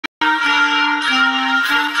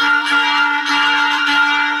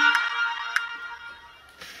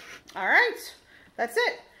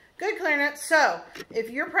clarinet. So if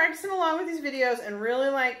you're practicing along with these videos and really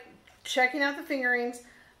like checking out the fingerings,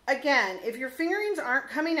 again, if your fingerings aren't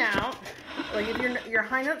coming out, like if your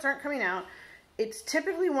high notes aren't coming out, it's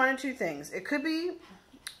typically one of two things. It could be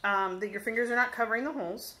that your fingers are not covering the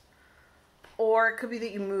holes, or it could be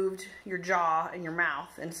that you moved your jaw and your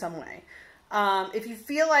mouth in some way. If you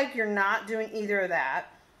feel like you're not doing either of that,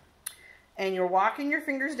 and you're walking your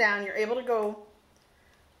fingers down, you're able to go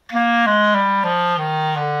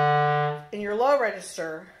in your low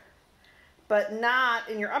register, but not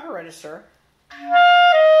in your upper register,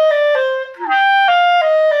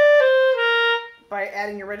 by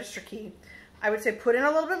adding your register key, I would say put in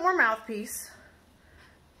a little bit more mouthpiece.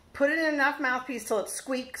 Put it in enough mouthpiece till it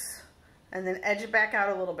squeaks, and then edge it back out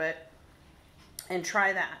a little bit, and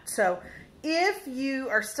try that. So if you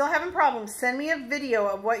are still having problems, send me a video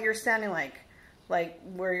of what you're sounding like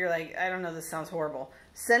where you're like, I don't know, this sounds horrible.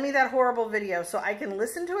 Send me that horrible video so I can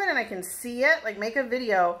listen to it and I can see it, like make a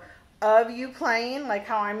video of you playing like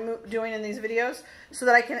how I'm doing in these videos, so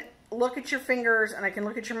that I can look at your fingers and I can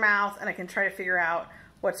look at your mouth and I can try to figure out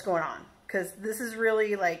what's going on. Because this is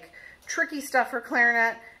really like tricky stuff for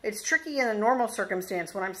clarinet. It's tricky in a normal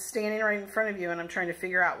circumstance when I'm standing right in front of you and I'm trying to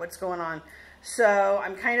figure out what's going on. So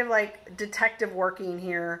I'm kind of like detective working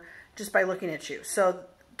here just by looking at you. So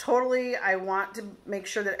totally, I want to make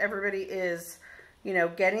sure that everybody is, you know,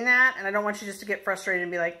 getting that. And I don't want you just to get frustrated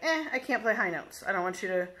and be like, I can't play high notes. I don't want you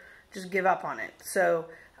to just give up on it. So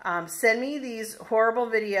send me these horrible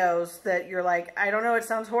videos that you're like, I don't know, it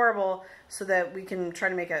sounds horrible, so that we can try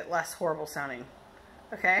to make it less horrible sounding.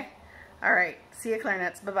 Okay? All right. See you,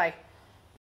 clarinets. Bye-bye.